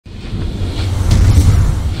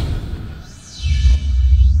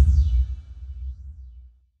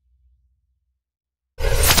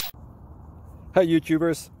Hi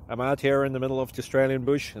YouTubers, I'm out here in the middle of the Australian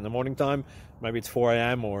bush in the morning time. Maybe it's 4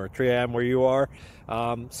 a.m. or 3 a.m. where you are.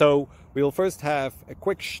 So we'll first have a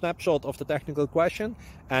quick snapshot of the technical question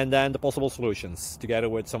and then the possible solutions, together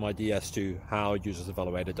with some ideas to how users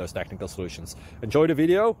evaluated those technical solutions. Enjoy the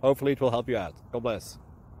video, hopefully it will help you out. God bless.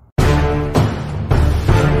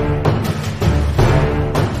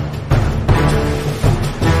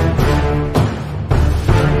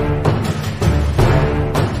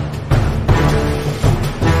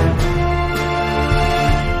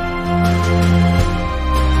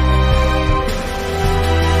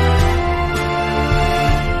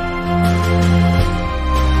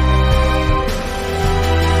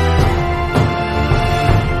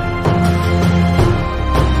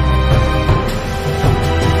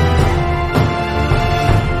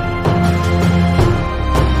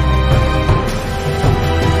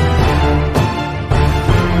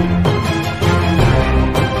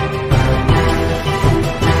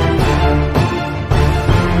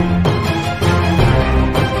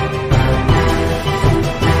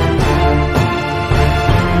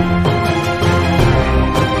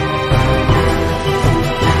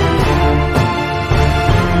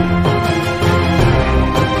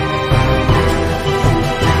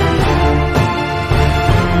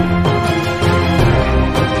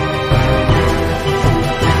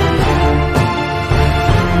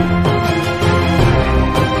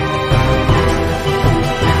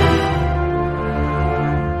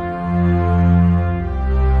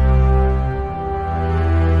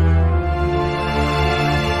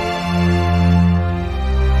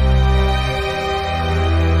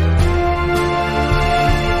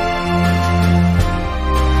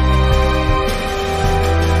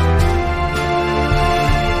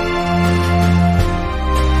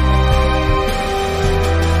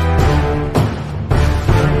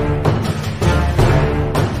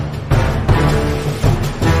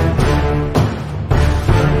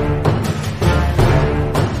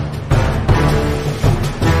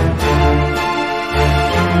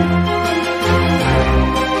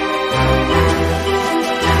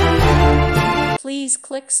 Please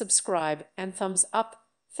click subscribe and thumbs up.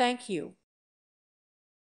 Thank you.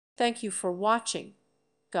 Thank you for watching.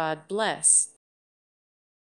 God bless.